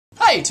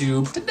Hi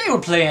YouTube! Today we're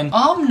playing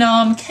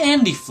NOM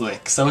Candy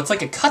Flick. So it's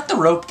like a cut the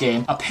rope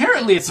game.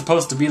 Apparently it's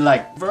supposed to be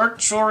like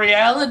virtual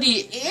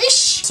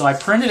reality-ish. So I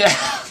printed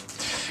out.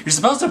 You're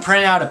supposed to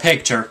print out a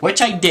picture, which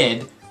I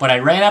did, but I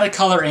ran out of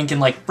color ink in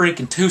like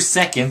freaking 2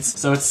 seconds.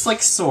 So it's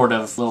like sort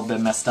of a little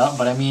bit messed up,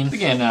 but I mean, we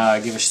can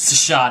give it a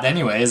shot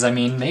anyways. I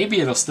mean, maybe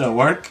it'll still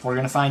work. We're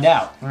gonna find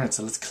out. Alright,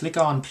 so let's click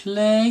on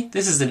play.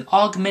 This is an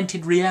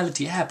augmented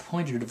reality app.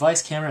 Point your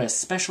device camera, a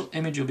special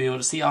image, you'll be able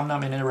to see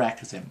Om-Nom and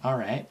interact with him.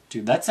 Alright.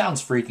 Dude, that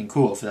sounds freaking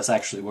cool if this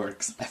actually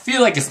works. I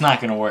feel like it's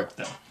not gonna work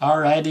though.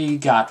 Alrighty,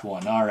 got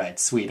one.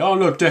 Alright, sweet. Oh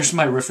look, there's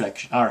my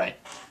reflection. Alright.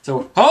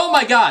 So, oh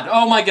my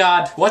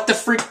god, what the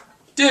freak?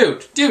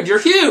 Dude, you're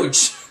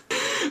huge!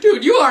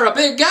 Dude, you are a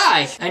big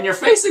guy! And you're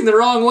facing the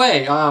wrong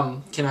way.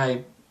 Can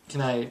I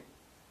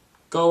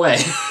go away?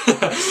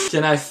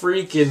 Can I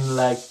freaking,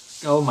 like,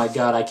 oh my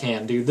god, I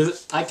can, dude.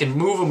 I can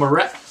move him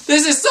around.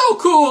 This is so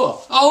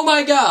cool! Oh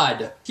my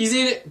god! He's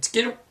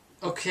eating,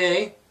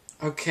 okay.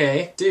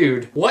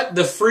 Dude, what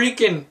the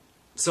freaking,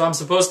 so I'm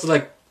supposed to,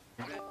 like,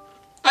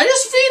 I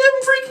just feed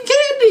him freaking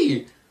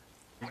candy!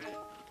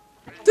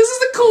 This is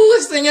the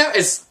coolest thing ever.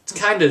 It's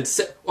kind of,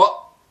 well,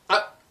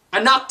 I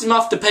knocked him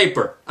off the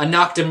paper. I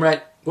knocked him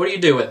right. What are you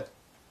doing?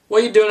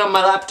 What are you doing on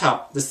my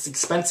laptop? This is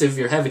expensive,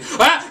 you're heavy.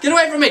 Ah! Get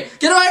away from me!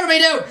 Get away from me,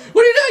 dude!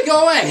 What are you doing?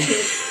 Go away!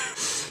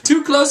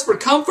 Too close for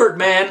comfort,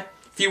 man.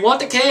 If you want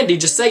the candy,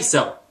 just say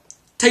so.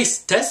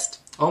 Taste test?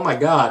 Oh my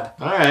god.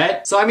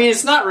 Alright. So, I mean,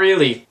 it's not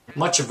really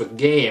much of a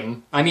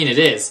game. I mean, it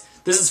is.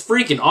 This is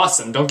freaking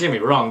awesome, don't get me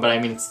wrong, but I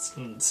mean,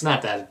 it's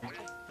not that.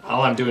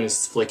 All I'm doing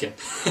is flicking.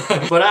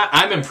 But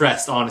I'm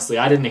impressed, honestly.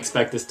 I didn't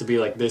expect this to be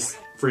like this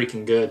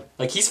freaking good.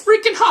 Like, he's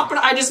freaking hopping.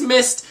 I just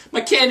missed. My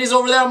candy's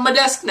over there on my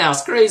desk now.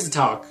 It's crazy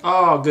talk.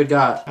 Oh, good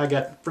god. I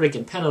got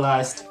freaking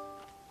penalized.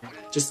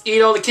 Just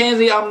eat all the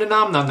candy. Nom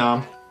nom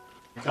nom.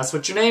 That's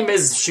what your name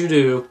is,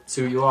 Shudu. It's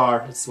who you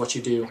are. It's what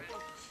you do.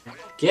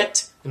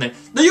 Get. And then,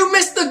 you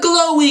missed the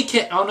glowy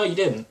can. Oh, no, you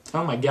didn't.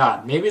 Oh my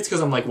god. Maybe it's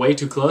because I'm like way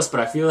too close, but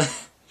I feel like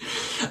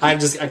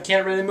I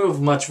can't really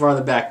move much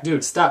farther back.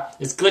 Dude, stop.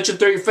 It's glitching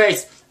through your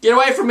face. Get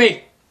away from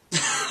me.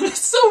 It's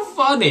so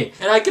funny.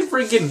 And I can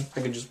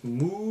just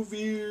move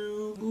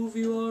you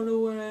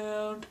all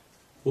around.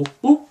 Boop,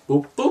 boop,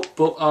 boop, boop,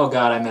 boop. Oh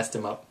god, I messed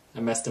him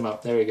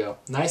up. There we go.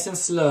 Nice and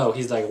slow.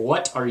 He's like,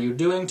 what are you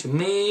doing to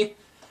me?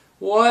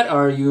 What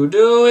are you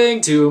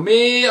doing to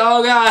me?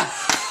 Oh god.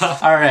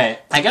 Alright.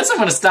 I guess I'm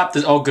gonna stop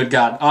this. Oh good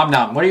god.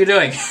 Om-Nom, what are you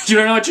doing? You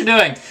don't know what you're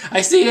doing.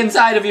 I see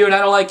inside of you and I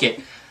don't like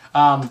it.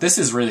 This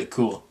is really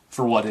cool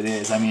for what it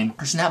is. I mean,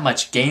 there's not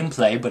much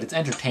gameplay, but it's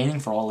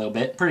entertaining for a little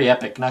bit. Pretty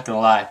epic, not gonna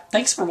lie.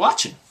 Thanks for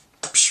watching.